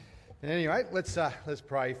Anyway, let's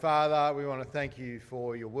pray. Father, we want to thank you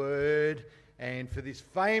for your word and for this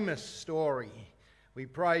famous story. We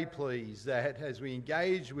pray, please, that as we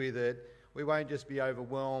engage with it, we won't just be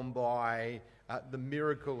overwhelmed by the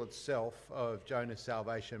miracle itself of Jonah's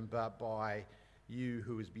salvation, but by you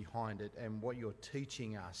who is behind it and what you're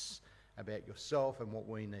teaching us about yourself and what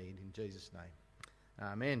we need. In Jesus' name,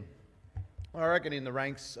 amen. I reckon in the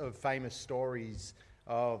ranks of famous stories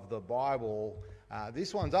of the Bible,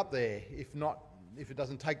 this one's up there, if it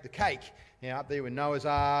doesn't take the cake. Up there with Noah's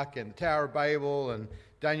Ark and the Tower of Babel and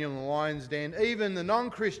Daniel in the Lion's Den. Even the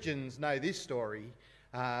non-Christians know this story.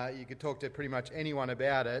 You could talk to pretty much anyone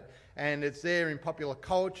about it, and it's there in popular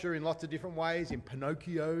culture in lots of different ways. In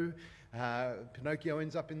Pinocchio, Pinocchio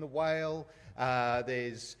ends up in the whale.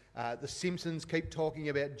 There's The Simpsons keep talking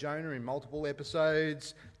about Jonah in multiple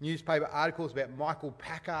episodes. Newspaper articles about Michael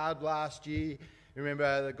Packard last year.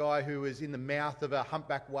 Remember the guy who was in the mouth of a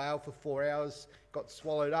humpback whale for 4 hours, got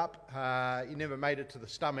swallowed up. He never made it to the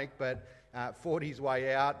stomach, but fought his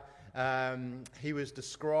way out. He was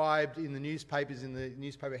described in the newspapers, in the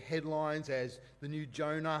newspaper headlines, as the new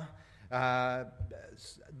Jonah.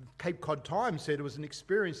 Cape Cod Times said it was an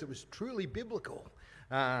experience that was truly biblical.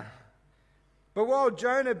 But while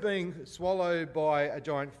Jonah being swallowed by a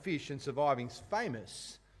giant fish and surviving is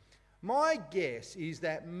famous, my guess is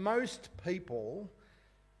that most people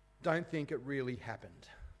don't think it really happened.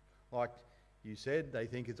 Like you said, they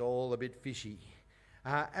think it's all a bit fishy.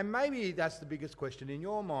 And maybe that's the biggest question in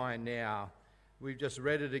your mind now. We've just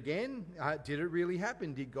read it again. Did it really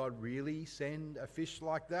happen? Did God really send a fish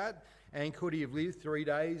like that? And could he have lived 3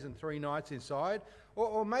 days and 3 nights inside?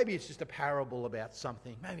 Or maybe it's just a parable about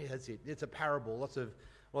something. Maybe that's it. It's a parable. Lots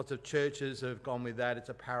of churches have gone with that. It's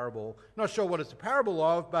a parable. Not sure what it's a parable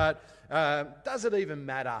of, but does it even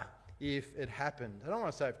matter if it happened? I don't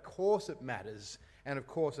want to say of course it matters, and of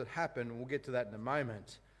course it happened. We'll get to that in a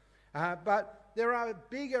moment. But there are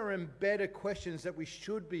bigger and better questions that we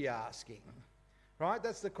should be asking, right?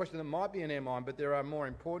 That's the question that might be in our mind, but there are more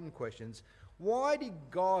important questions. Why did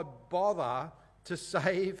God bother to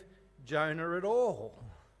save Jonah at all?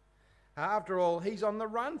 After all, he's on the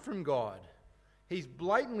run from God. He's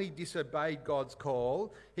blatantly disobeyed God's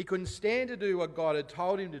call. He couldn't stand to do what God had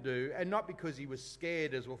told him to do, and not because he was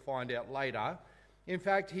scared, as we'll find out later. In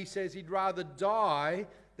fact, he says he'd rather die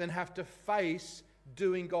than have to face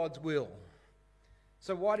doing God's will.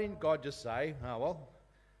 So why didn't God just say,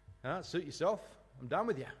 suit yourself, I'm done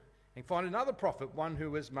with you, and find another prophet, one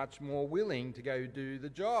who was much more willing to go do the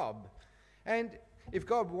job? And if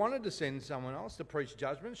God wanted to send someone else to preach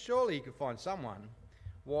judgment, surely he could find someone.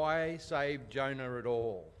 Why save Jonah at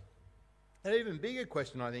all? An even bigger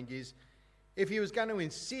question, I think, is if he was going to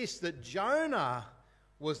insist that Jonah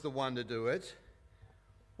was the one to do it,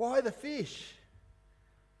 why the fish?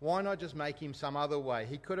 Why not just make him some other way?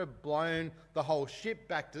 He could have blown the whole ship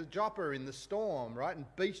back to Joppa in the storm, right, and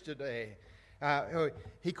beached it there.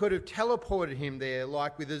 He could have teleported him there,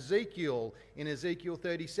 like with Ezekiel in Ezekiel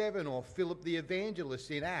 37, or Philip the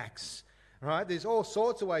Evangelist in Acts. Right? There's all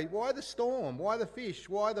sorts of ways. Why the storm? Why the fish?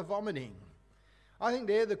 Why the vomiting? I think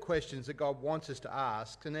they're the questions that God wants us to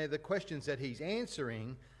ask, and they're the questions that he's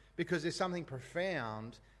answering because there's something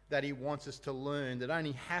profound that he wants us to learn that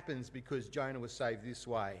only happens because Jonah was saved this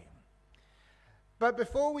way. But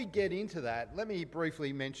before we get into that, let me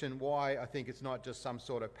briefly mention why I think it's not just some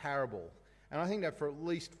sort of parable. And I think that for at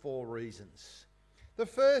least 4 reasons. The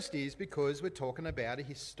first is because we're talking about a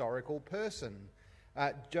historical person.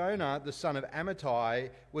 Jonah, the son of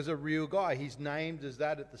Amittai, was a real guy. He's named as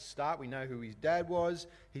that at the start. We know who his dad was.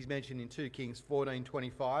 He's mentioned in 2 Kings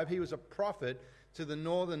 14:25. He was a prophet to the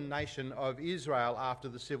northern nation of Israel after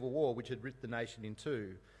the civil war, which had ripped the nation in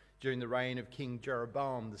two during the reign of King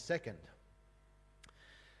Jeroboam II.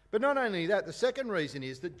 But not only that, the second reason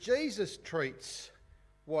is that Jesus treats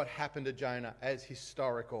what happened to Jonah as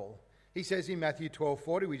historical. He says in Matthew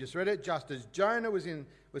 12:40, we just read it, just as Jonah was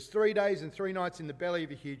 3 days and 3 nights in the belly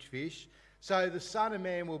of a huge fish, so the Son of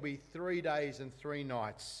Man will be 3 days and 3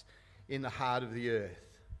 nights in the heart of the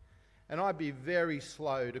earth. And I'd be very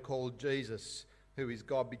slow to call Jesus, who is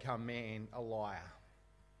God become man, a liar.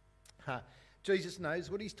 Jesus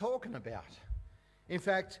knows what he's talking about. In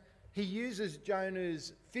fact, he uses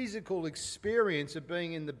Jonah's physical experience of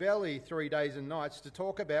being in the belly 3 days and nights to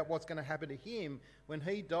talk about what's going to happen to him when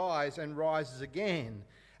he dies and rises again.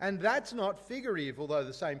 And that's not figurative, although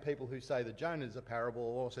the same people who say that Jonah is a parable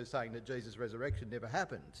are also saying that Jesus' resurrection never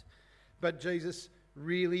happened. But Jesus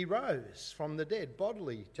really rose from the dead,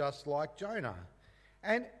 bodily, just like Jonah.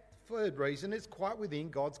 And third reason, it's quite within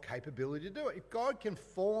God's capability to do it. If God can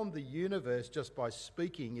form the universe just by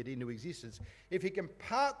speaking it into existence, if he can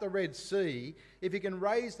part the Red Sea, if he can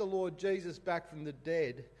raise the Lord Jesus back from the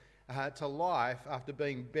dead to life after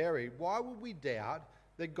being buried, why would we doubt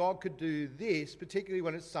that God could do this, particularly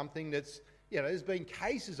when it's something that's, there's been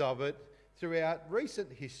cases of it throughout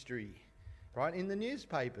recent history, right, in the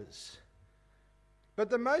newspapers. But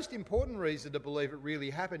the most important reason to believe it really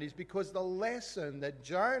happened is because the lesson that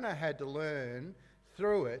Jonah had to learn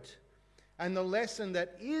through it, and the lesson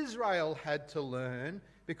that Israel had to learn,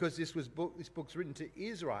 because this book's written to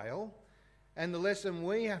Israel, and the lesson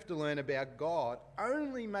we have to learn about God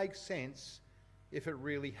only makes sense if it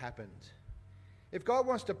really happened. If God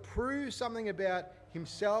wants to prove something about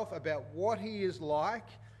himself, about what he is like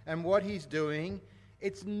and what he's doing,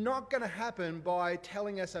 it's not going to happen by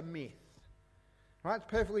telling us a myth. Right? It's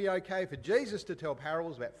perfectly okay for Jesus to tell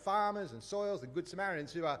parables about farmers and soils and good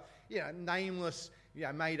Samaritans who are, nameless,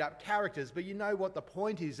 made-up characters. But you know what the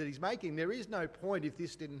point is that he's making. There is no point if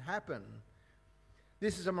this didn't happen.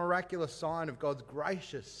 This is a miraculous sign of God's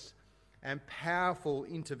gracious and powerful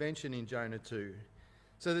intervention in Jonah 2.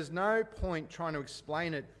 So there's no point trying to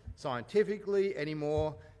explain it scientifically any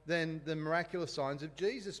more than the miraculous signs of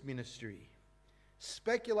Jesus' ministry.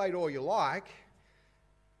 Speculate all you like,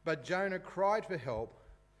 but Jonah cried for help,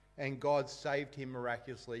 and God saved him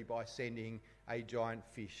miraculously by sending a giant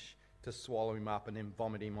fish to swallow him up and then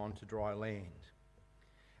vomit him onto dry land.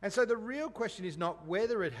 And so the real question is not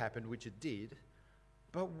whether it happened, which it did,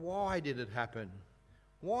 but why did it happen?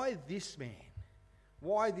 Why this man?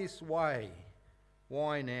 Why this way?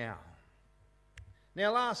 Why now?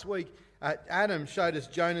 Now, last week, Adam showed us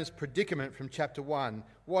Jonah's predicament from chapter 1.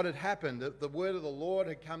 What had happened, the word of the Lord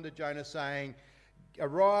had come to Jonah saying,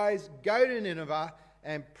 "Arise, go to Nineveh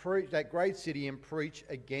and preach that great city and preach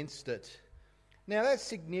against it." Now that's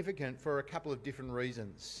significant for a couple of different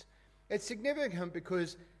reasons. It's significant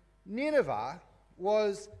because Nineveh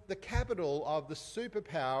was the capital of the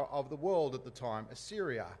superpower of the world at the time,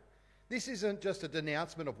 Assyria. This isn't just a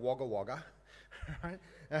denouncement of Wagga Wagga. Right?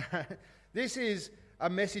 This is a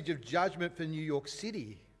message of judgment for New York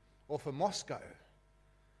City or for Moscow.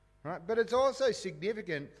 Right? But it's also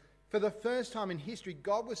significant. For the first time in history,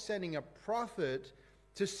 God was sending a prophet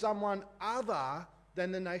to someone other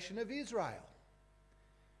than the nation of Israel.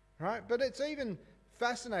 Right? But it's even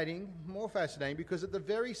more fascinating, because at the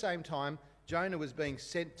very same time Jonah was being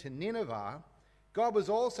sent to Nineveh, God was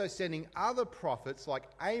also sending other prophets like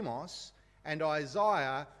Amos and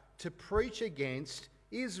Isaiah to preach against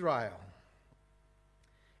Israel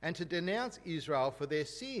and to denounce Israel for their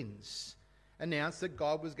sins. Announced that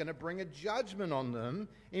God was going to bring a judgment on them.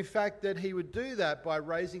 In fact, that he would do that by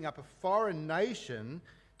raising up a foreign nation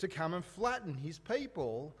to come and flatten his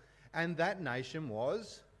people. And that nation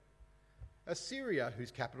was Assyria,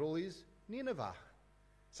 whose capital is Nineveh.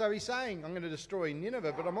 So he's saying, I'm going to destroy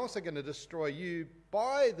Nineveh, but I'm also going to destroy you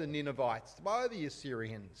by the Ninevites, by the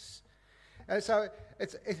Assyrians. And so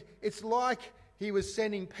it's like he was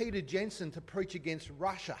sending Peter Jensen to preach against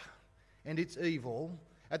Russia and its evil,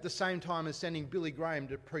 at the same time as sending Billy Graham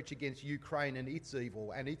to preach against Ukraine and its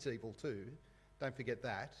evil too. Don't forget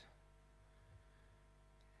that.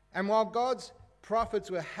 And while God's prophets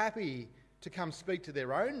were happy to come speak to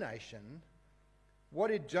their own nation, what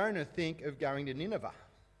did Jonah think of going to Nineveh?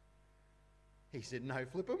 He said, no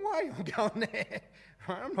flipping way, I'm going there.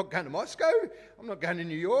 I'm not going to Moscow. I'm not going to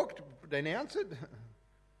New York to denounce it.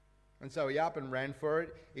 And so he up and ran for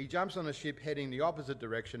it. He jumps on a ship heading the opposite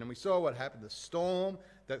direction, and we saw what happened. The storm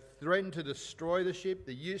that threatened to destroy the ship,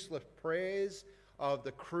 the useless prayers of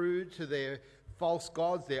the crew to their false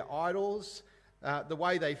gods, their idols, the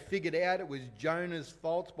way they figured out it was Jonah's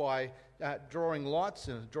fault by drawing lots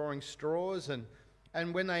and drawing straws.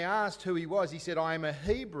 And when they asked who he was, he said, I am a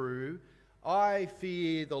Hebrew. I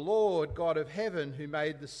fear the Lord, God of heaven, who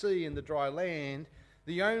made the sea and the dry land.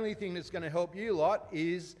 The only thing that's going to help you lot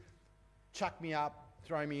is chuck me up,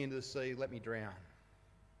 throw me into the sea, let me drown.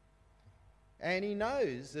 And he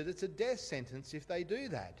knows that it's a death sentence if they do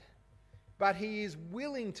that. But he is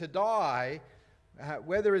willing to die,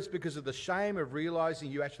 whether it's because of the shame of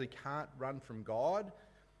realising you actually can't run from God,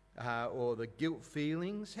 or the guilt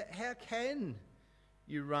feelings. How can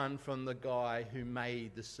you run from the guy who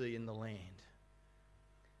made the sea and the land?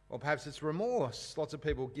 Or perhaps it's remorse. Lots of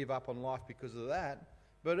people give up on life because of that.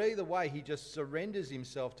 But either way, he just surrenders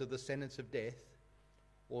himself to the sentence of death,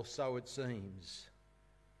 or so it seems.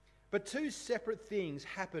 But two separate things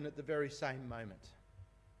happen at the very same moment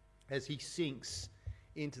as he sinks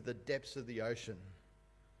into the depths of the ocean.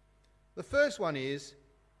 The first one is,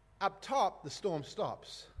 up top, the storm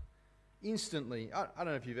stops. instantly, I don't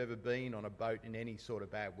know if you've ever been on a boat in any sort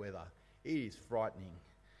of bad weather. It is frightening.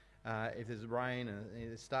 If there's rain and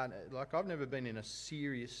it's starting, like I've never been in a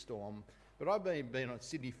serious storm, but I've been on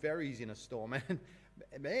Sydney ferries in a storm, and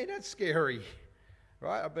man, that's scary,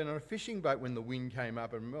 right? I've been on a fishing boat when the wind came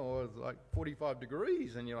up and it was like 45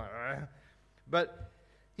 degrees, and you're like, ah. But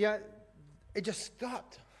yeah, it just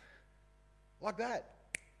stopped like that,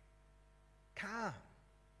 calm.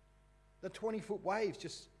 The 20-foot waves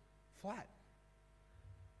just flat,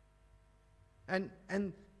 and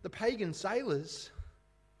the pagan sailors,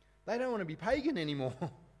 they don't want to be pagan anymore.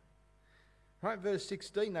 Right, verse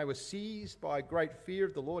 16, they were seized by great fear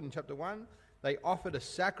of the Lord in chapter 1. They offered a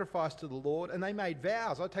sacrifice to the Lord and they made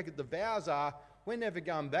vows. I take it the vows are, we're never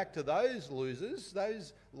going back to those losers,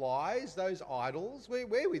 those lies, those idols.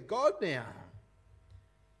 We're with God now.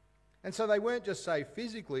 And so they weren't just saved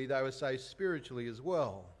physically, they were saved spiritually as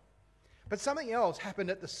well. But something else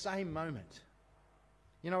happened at the same moment.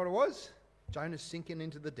 You know what it was? Jonah's sinking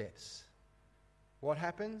into the depths. What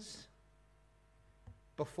happens?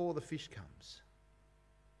 Before the fish comes,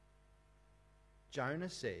 Jonah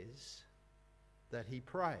says that he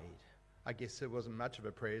prayed. I guess it wasn't much of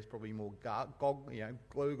a prayer, it's probably more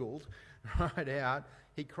gloggled right out.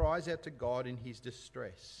 He cries out to God in his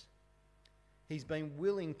distress. He's been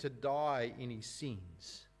willing to die in his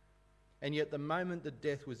sins. And yet the moment the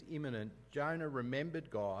death was imminent, Jonah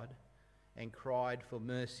remembered God and cried for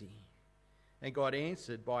mercy. And God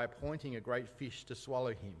answered by appointing a great fish to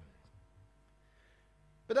swallow him.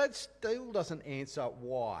 But that still doesn't answer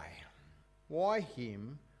why. Why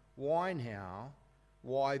him? Why now?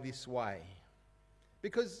 Why this way?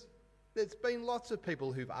 Because there's been lots of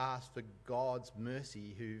people who've asked for God's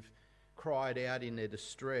mercy, who've cried out in their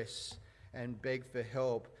distress and begged for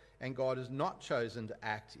help, and God has not chosen to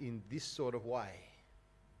act in this sort of way.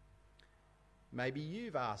 Maybe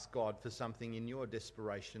you've asked God for something in your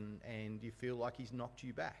desperation and you feel like he's knocked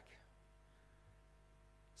you back.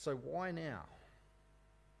 So why now?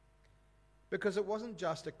 Because it wasn't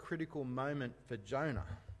just a critical moment for Jonah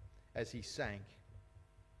as he sank.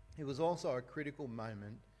 It was also a critical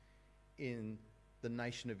moment in the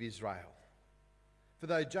nation of Israel. For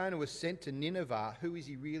though Jonah was sent to Nineveh, who is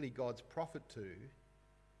he really God's prophet to?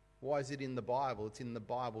 Why is it in the Bible? It's in the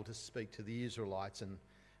Bible to speak to the Israelites and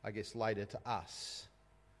I guess later to us.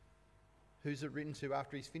 Who's it written to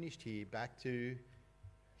after he's finished here? Back to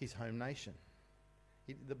his home nation.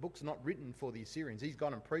 The book's not written for the Assyrians. He's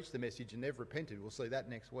gone and preached the message and they've repented. We'll see that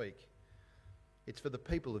next week. It's for the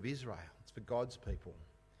people of Israel. It's for God's people.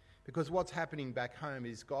 Because what's happening back home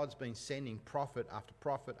is God's been sending prophet after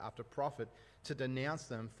prophet after prophet to denounce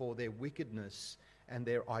them for their wickedness and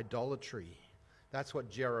their idolatry. That's what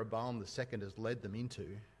Jeroboam II has led them into.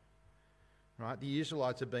 Right? The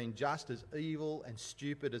Israelites have been just as evil and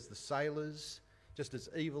stupid as the sailors, just as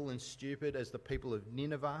evil and stupid as the people of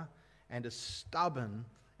Nineveh, and as stubborn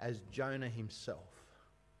as Jonah himself.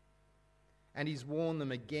 And he's warned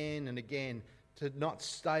them again and again to not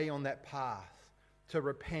stay on that path, to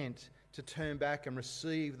repent, to turn back and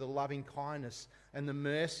receive the loving kindness and the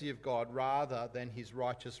mercy of God rather than his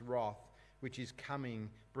righteous wrath, which is coming,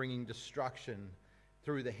 bringing destruction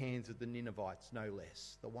through the hands of the Ninevites, no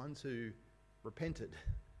less. The ones who repented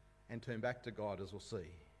and turned back to God, as we'll see.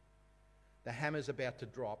 The hammer's about to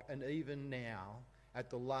drop, and even now, at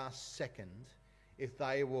the last second, if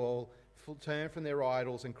they will turn from their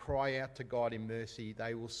idols and cry out to God in mercy,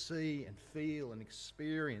 they will see and feel and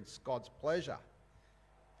experience God's pleasure.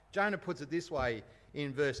 Jonah puts it this way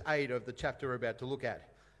in verse 8 of the chapter we're about to look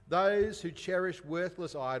at. Those who cherish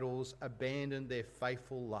worthless idols abandon their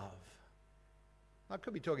faithful love. I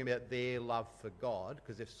could be talking about their love for God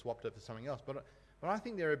because they've swapped it for something else, but I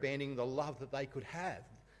think they're abandoning the love that they could have,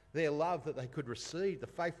 their love that they could receive, the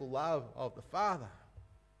faithful love of the Father.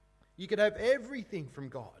 You could have everything from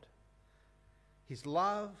God. His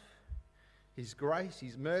love, his grace,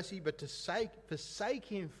 his mercy, but to forsake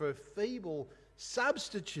him for feeble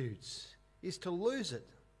substitutes is to lose it.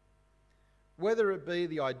 Whether it be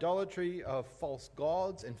the idolatry of false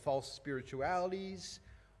gods and false spiritualities,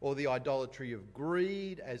 or the idolatry of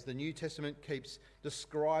greed, as the New Testament keeps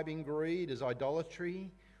describing greed as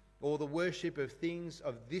idolatry, or the worship of things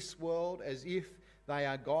of this world as if they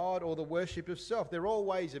are God, or the worship of self. They're all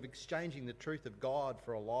ways of exchanging the truth of God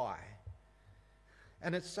for a lie.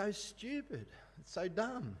 And it's so stupid, it's so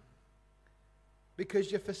dumb, because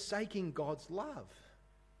you're forsaking God's love.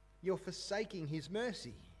 You're forsaking his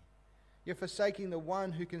mercy. You're forsaking the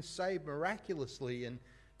one who can save miraculously and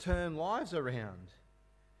turn lives around.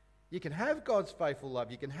 You can have God's faithful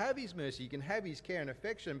love, you can have his mercy, you can have his care and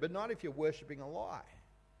affection, but not if you're worshipping a lie.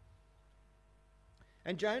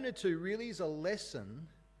 And Jonah 2 really is a lesson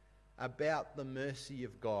about the mercy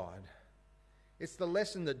of God. It's the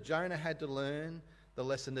lesson that Jonah had to learn, the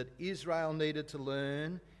lesson that Israel needed to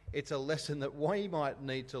learn. It's a lesson that we might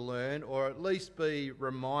need to learn, or at least be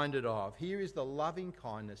reminded of. Here is the loving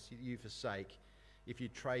kindness you forsake if you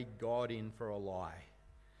trade God in for a lie.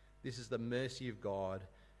 This is the mercy of God,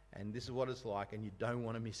 and this is what it's like, and you don't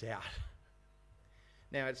want to miss out.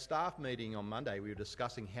 Now, at staff meeting on Monday, we were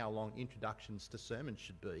discussing how long introductions to sermons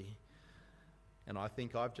should be, and I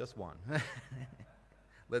think I've just won.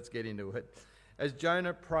 Let's get into it. As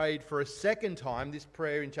Jonah prayed for a second time, this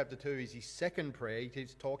prayer in chapter 2 is his second prayer. He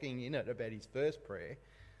keeps talking in it about his first prayer.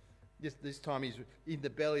 This time he's in the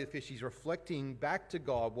belly of the fish. He's reflecting back to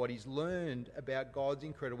God what he's learned about God's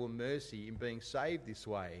incredible mercy in being saved this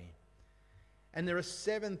way. And there are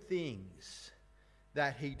 7 things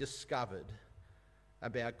that he discovered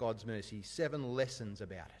about God's mercy, 7 lessons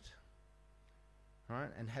about it. All right?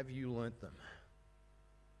 And have you learnt them?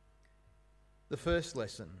 The first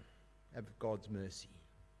lesson of God's mercy.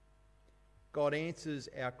 God answers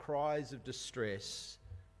our cries of distress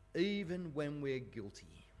even when we're guilty.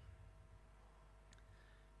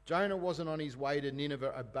 Jonah wasn't on his way to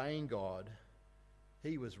Nineveh obeying God.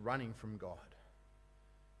 He was running from God.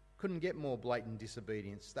 Couldn't get more blatant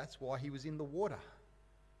disobedience. That's why he was in the water.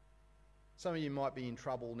 Some of you might be in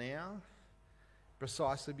trouble now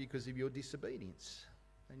precisely because of your disobedience,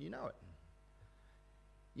 and you know it.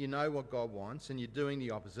 You know what God wants, and you're doing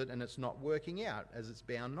the opposite, and it's not working out as it's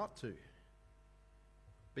bound not to.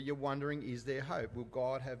 But you're wondering, is there hope? Will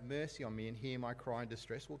God have mercy on me and hear my cry in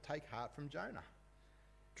distress? Well, take heart from Jonah.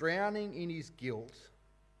 Drowning in his guilt,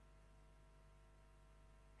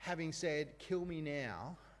 having said, kill me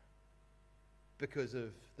now because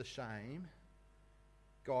of the shame,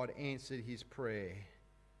 God answered his prayer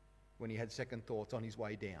when he had second thoughts on his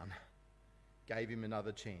way down. Gave him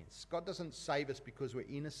another chance. God doesn't save us because we're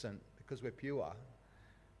innocent, because we're pure.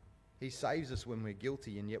 He saves us when we're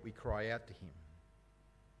guilty, and yet we cry out to him.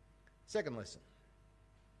 Second lesson.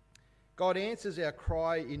 God answers our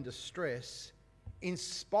cry in distress in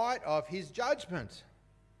spite of his judgment.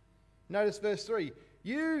 Notice verse 3.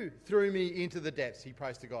 You threw me into the depths, he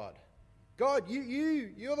prays to God. God,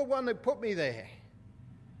 you're the one that put me there.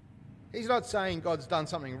 He's not saying God's done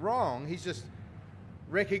something wrong. He's just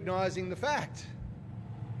recognising the fact.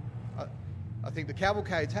 I think the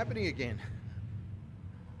cavalcade's happening again.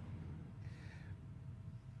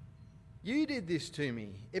 You did this to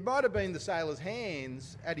me. It might have been the sailor's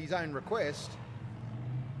hands at his own request.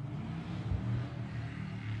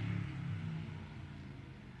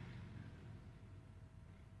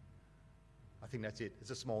 I think that's it.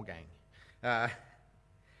 It's a small gang.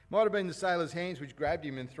 Might have been the sailor's hands which grabbed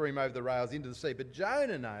him and threw him over the rails into the sea. But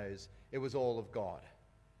Jonah knows it was all of God.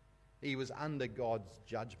 He was under God's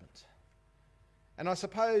judgment. And I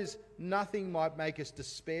suppose nothing might make us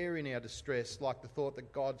despair in our distress like the thought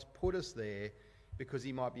that God's put us there because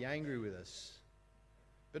he might be angry with us.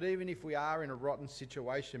 But even if we are in a rotten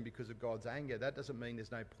situation because of God's anger, that doesn't mean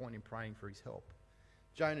there's no point in praying for his help.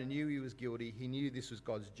 Jonah knew he was guilty. He knew this was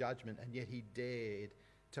God's judgment, and yet he dared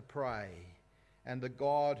to pray. And the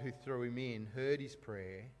God who threw him in heard his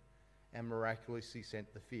prayer and miraculously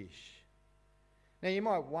sent the fish. Now you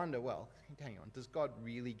might wonder, well, hang on, does God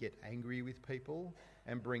really get angry with people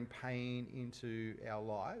and bring pain into our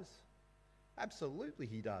lives? Absolutely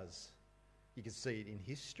he does. You can see it in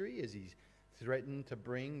history as he's threatened to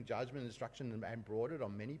bring judgment and destruction and brought it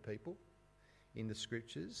on many people in the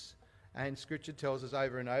scriptures. And scripture tells us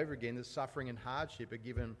over and over again that suffering and hardship are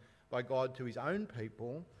given by God to his own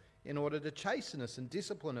people in order to chasten us and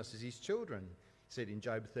discipline us as his children. He said in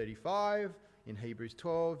Job 35, in Hebrews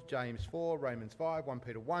 12, James 4, Romans 5, 1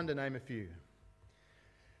 Peter 1, to name a few.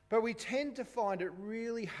 But we tend to find it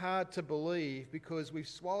really hard to believe because we've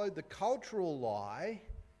swallowed the cultural lie,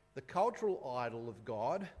 the cultural idol of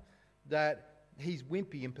God, that he's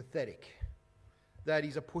wimpy and pathetic, that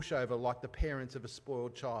he's a pushover like the parents of a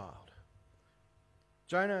spoiled child.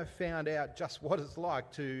 Jonah found out just what it's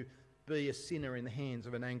like to be a sinner in the hands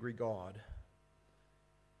of an angry God.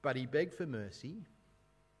 But he begged for mercy,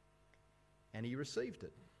 and he received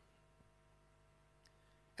it.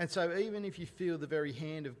 And so even if you feel the very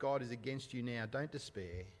hand of God is against you now, don't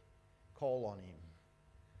despair. Call on him.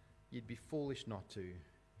 You'd be foolish not to.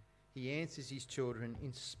 He answers his children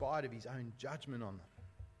in spite of his own judgment on them.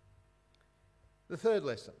 The third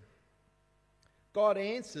lesson. God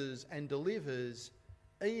answers and delivers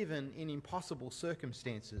even in impossible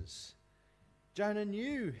circumstances. Jonah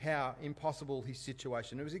knew how impossible his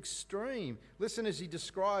situation. It was extreme. Listen as he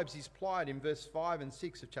describes his plight in verse 5 and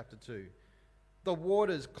 6 of chapter 2. The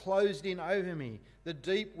waters closed in over me. The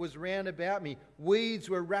deep was round about me. Weeds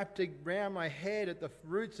were wrapped around my head at the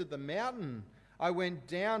roots of the mountain. I went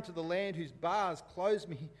down to the land whose bars closed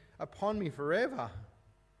me upon me forever.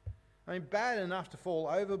 I mean, bad enough to fall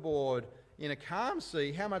overboard in a calm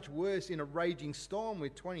sea. How much worse in a raging storm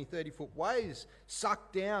with 20, 30-foot waves,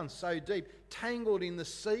 sucked down so deep, tangled in the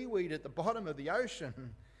seaweed at the bottom of the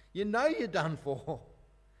ocean. You know you're done for.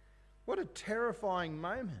 What a terrifying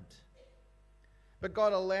moment. But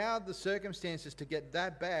God allowed the circumstances to get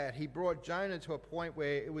that bad. He brought Jonah to a point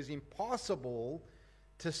where it was impossible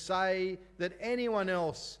to say that anyone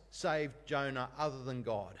else saved Jonah other than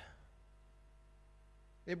God.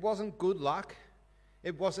 It wasn't good luck.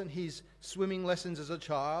 It wasn't his swimming lessons as a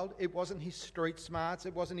child. It wasn't his street smarts.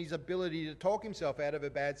 It wasn't his ability to talk himself out of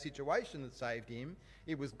a bad situation that saved him.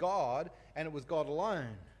 It was God, and it was God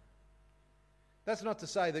alone. That's not to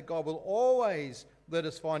say that God will always let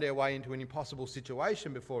us find our way into an impossible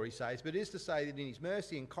situation before he saves, but it is to say that in his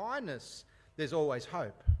mercy and kindness, there's always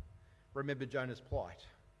hope. Remember Jonah's plight.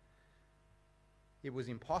 It was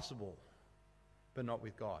impossible, but not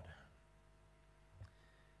with God.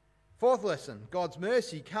 Fourth lesson, God's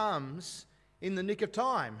mercy comes in the nick of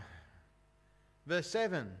time. Verse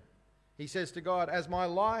 7, he says to God, "As my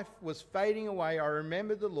life was fading away, I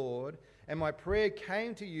remembered the Lord, and my prayer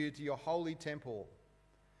came to you to your holy temple."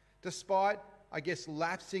 Despite, I guess,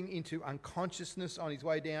 lapsing into unconsciousness on his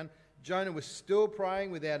way down, Jonah was still praying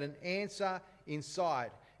without an answer in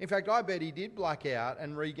sight. In fact, I bet he did black out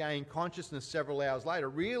and regain consciousness several hours later,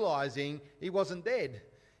 realising he wasn't dead.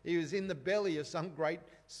 He was in the belly of some great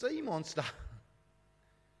sea monster.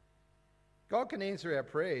 God can answer our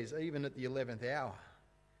prayers even at the 11th hour.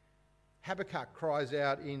 Habakkuk cries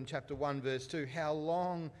out in chapter 1, verse 2, "How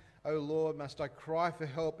long, O Lord, must I cry for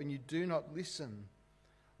help and you do not listen?"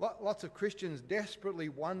 Lots of Christians desperately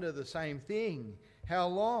wonder the same thing. How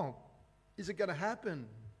long is it going to happen?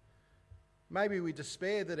 Maybe we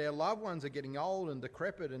despair that our loved ones are getting old and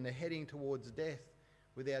decrepit and they're heading towards death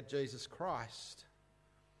without Jesus Christ.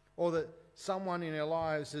 Or that someone in our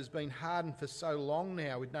lives has been hardened for so long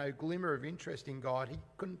now with no glimmer of interest in God, he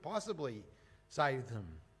couldn't possibly save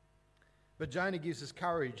them. But Jonah gives us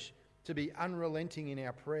courage to be unrelenting in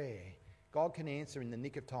our prayer. God can answer in the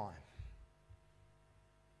nick of time.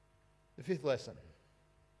 The fifth lesson.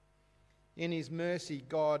 In his mercy,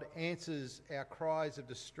 God answers our cries of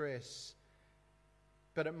distress,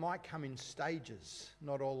 but it might come in stages,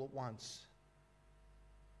 not all at once.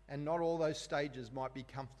 And not all those stages might be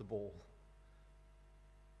comfortable.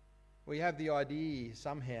 We have the idea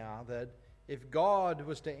somehow that if God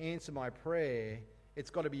was to answer my prayer, it's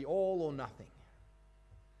got to be all or nothing.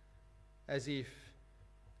 As if,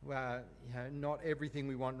 not everything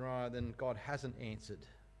we want right, then God hasn't answered.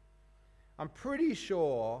 I'm pretty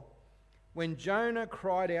sure when Jonah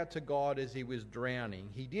cried out to God as he was drowning,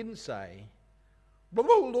 he didn't say,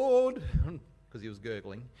 "Oh Lord," because he was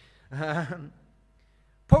gurgling,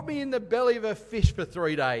 "put me in the belly of a fish for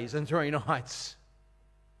 3 days and 3 nights."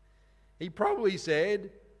 He probably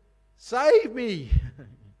said, "Save me."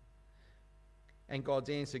 And God's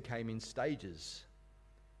answer came in stages.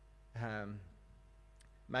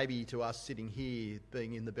 Maybe to us sitting here,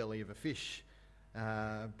 being in the belly of a fish,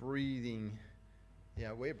 breathing,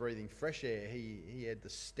 we're breathing fresh air. He had the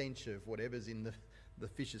stench of whatever's in the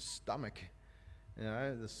fish's stomach,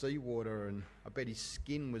 the seawater, and I bet his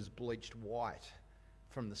skin was bleached white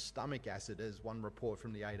from the stomach acid, as one report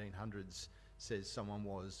from the 1800s says someone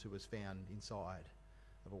who was found inside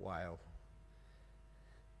of a whale.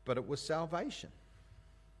 But it was salvation.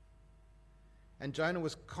 And Jonah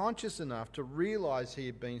was conscious enough to realise he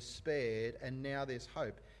had been spared, and now there's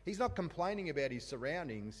hope. He's not complaining about his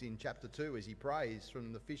surroundings in chapter 2 as he prays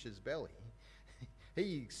from the fish's belly.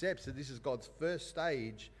 He accepts that this is God's first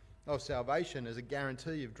stage of salvation as a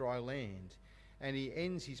guarantee of dry land. And he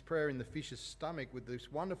ends his prayer in the fish's stomach with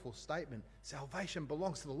this wonderful statement, "Salvation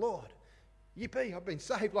belongs to the Lord. Yippee, I've been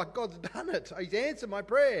saved, like God's done it. He's answered my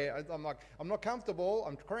prayer." I'm not comfortable,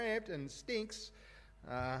 I'm cramped and stinks.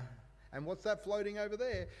 And what's that floating over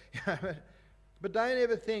there? But don't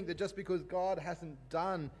ever think that just because God hasn't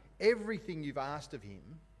done everything you've asked of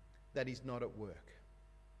him, that he's not at work.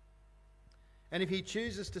 And if he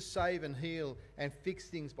chooses to save and heal and fix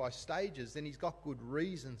things by stages, then he's got good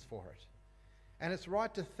reasons for it. And it's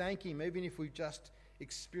right to thank him, even if we've just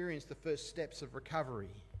experienced the first steps of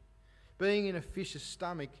recovery. Being in a fish's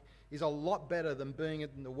stomach is a lot better than being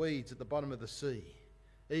in the weeds at the bottom of the sea,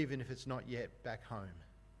 even if it's not yet back home.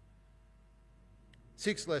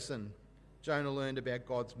 Sixth lesson Jonah learned about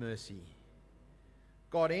God's mercy.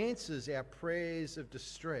 God answers our prayers of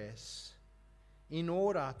distress in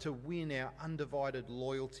order to win our undivided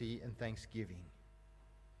loyalty and thanksgiving.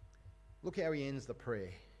 Look how he ends the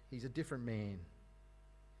prayer. He's a different man.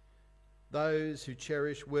 Those who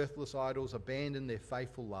cherish worthless idols abandon their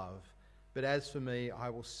faithful love. But as for me, I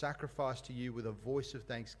will sacrifice to you with a voice of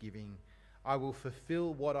thanksgiving. I will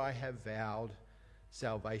fulfill what I have vowed.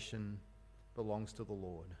 Salvation belongs to the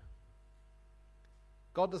Lord.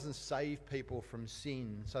 God doesn't save people from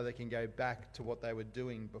sin so they can go back to what they were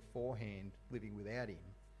doing beforehand, living without him,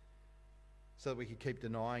 so that we could keep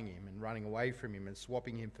denying him and running away from him and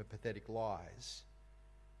swapping him for pathetic lies.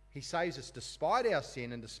 He saves us despite our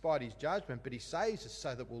sin and despite his judgment, but he saves us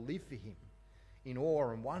so that we'll live for him in awe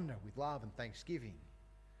and wonder, with love and thanksgiving.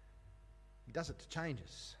 He does it to change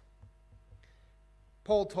us.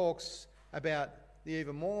 Paul talks about the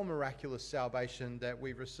even more miraculous salvation that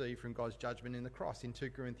we've received from God's judgment in the cross. In 2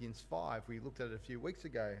 Corinthians 5, we looked at it a few weeks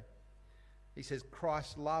ago. He says,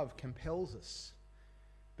 Christ's love compels us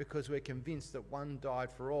because we're convinced that one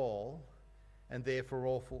died for all, and therefore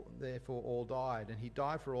all died. And he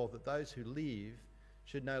died for all, that those who live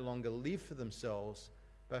should no longer live for themselves,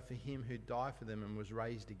 but for him who died for them and was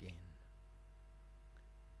raised again.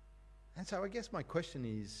 And so I guess my question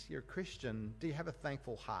is, you're a Christian, do you have a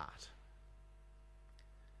thankful heart?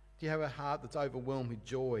 Do you have a heart that's overwhelmed with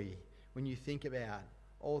joy when you think about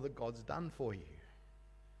all that God's done for you?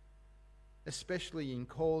 Especially in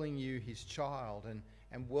calling you his child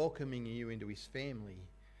and welcoming you into his family.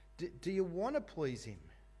 Do you want to please him?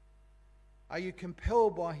 Are you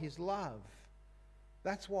compelled by his love?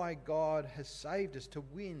 That's why God has saved us, to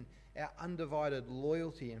win our undivided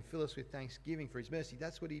loyalty and fill us with thanksgiving for his mercy.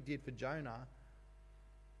 That's what he did for Jonah.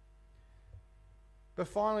 But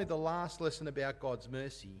finally, the last lesson about God's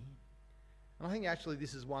mercy, and I think actually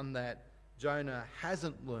this is one that Jonah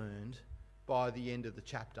hasn't learned by the end of the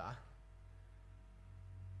chapter.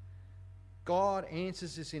 God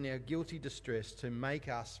answers us in our guilty distress to make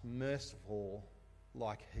us merciful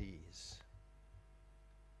like he is.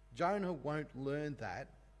 Jonah won't learn that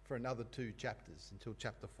for another 2 chapters until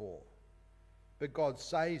chapter 4. But God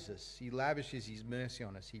saves us. He lavishes his mercy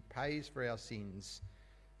on us. He pays for our sins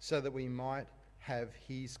so that we might have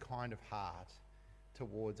his kind of heart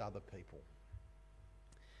towards other people.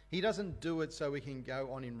 He doesn't do it so we can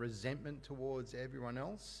go on in resentment towards everyone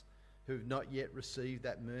else who've not yet received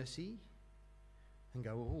that mercy and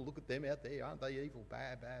go, oh, look at them out there, aren't they evil?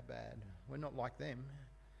 Bad, bad, bad. We're not like them.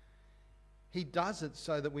 He does it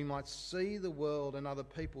so that we might see the world and other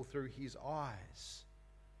people through his eyes.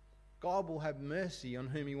 God will have mercy on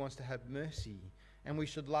whom he wants to have mercy, and we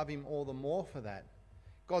should love him all the more for that.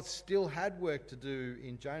 God still had work to do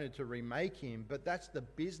in Jonah to remake him, but that's the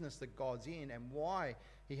business that God's in and why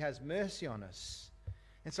he has mercy on us.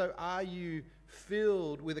 And so are you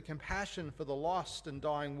filled with a compassion for the lost and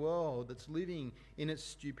dying world that's living in its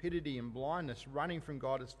stupidity and blindness, running from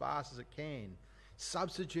God as fast as it can,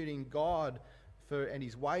 substituting God and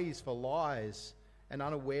his ways for lies, and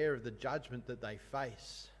unaware of the judgment that they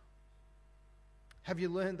face? Have you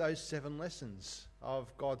learned those 7 lessons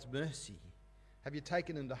of God's mercy? Have you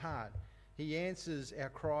taken them to heart? He answers our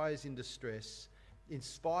cries in distress, in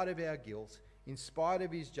spite of our guilt, in spite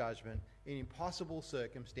of his judgment, in impossible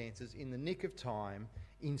circumstances, in the nick of time,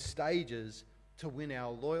 in stages, to win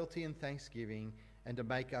our loyalty and thanksgiving and to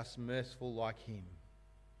make us merciful like him.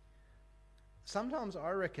 Sometimes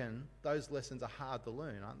I reckon those lessons are hard to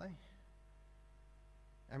learn, aren't they?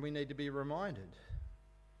 And we need to be reminded.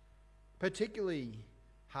 Particularly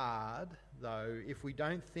hard, though, if we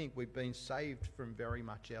don't think we've been saved from very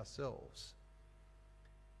much ourselves.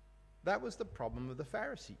 That was the problem of the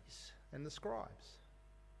Pharisees and the scribes,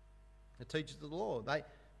 the teachers of the law.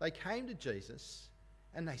 They came to Jesus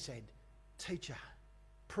and they said, "Teacher,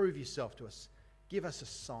 prove yourself to us. Give us a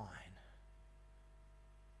sign."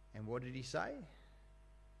 And what did he say?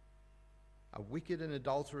 A wicked and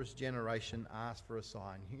adulterous generation asked for a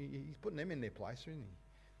sign. He's putting them in their place, isn't he?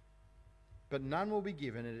 But none will be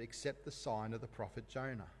given it except the sign of the prophet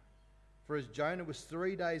Jonah. For as Jonah was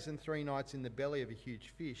 3 days and 3 nights in the belly of a huge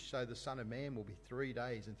fish, so the Son of Man will be 3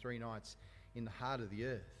 days and 3 nights in the heart of the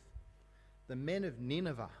earth. The men of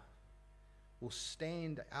Nineveh will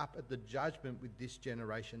stand up at the judgment with this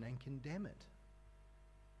generation and condemn it.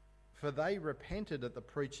 For they repented at the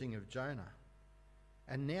preaching of Jonah,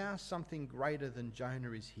 and now something greater than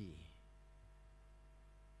Jonah is here.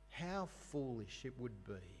 How foolish it would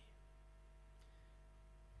be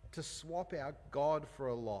to swap our God for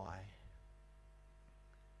a lie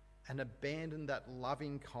and abandon that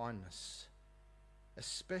loving kindness,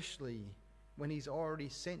 especially when he's already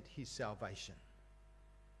sent his salvation.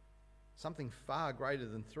 Something far greater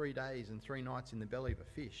than 3 days and 3 nights in the belly of a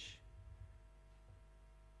fish.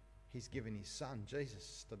 He's given his son,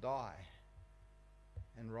 Jesus, to die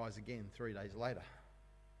and rise again 3 days later.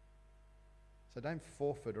 So don't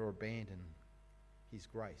forfeit or abandon his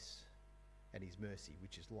grace and his mercy,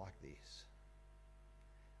 which is like this.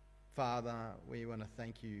 Father, we want to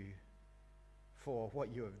thank you for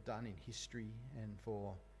what you have done in history and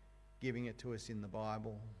for giving it to us in the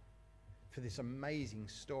Bible, for this amazing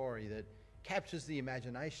story that captures the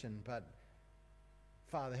imagination, but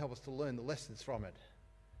Father, help us to learn the lessons from it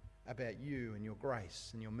about you and your grace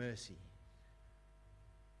and your mercy.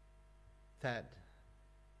 That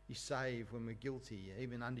you save when we're guilty,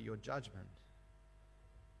 even under your judgment.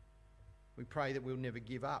 We pray that we'll never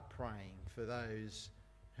give up praying for those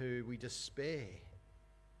who we despair.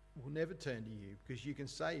 We'll never turn to you because you can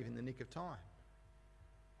save in the nick of time.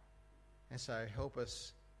 And so help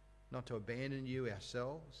us not to abandon you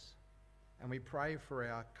ourselves. And we pray for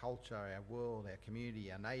our culture, our world, our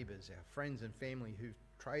community, our neighbours, our friends and family who've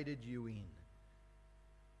traded you in.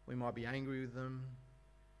 We might be angry with them.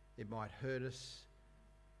 It might hurt us.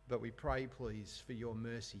 But we pray, please, for your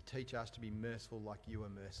mercy. Teach us to be merciful like you are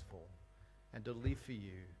merciful, and to live for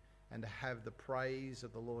you, and to have the praise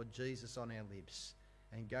of the Lord Jesus on our lips,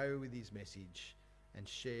 and go with his message and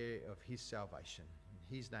share of his salvation.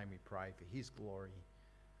 In his name we pray for his glory.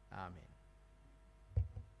 Amen.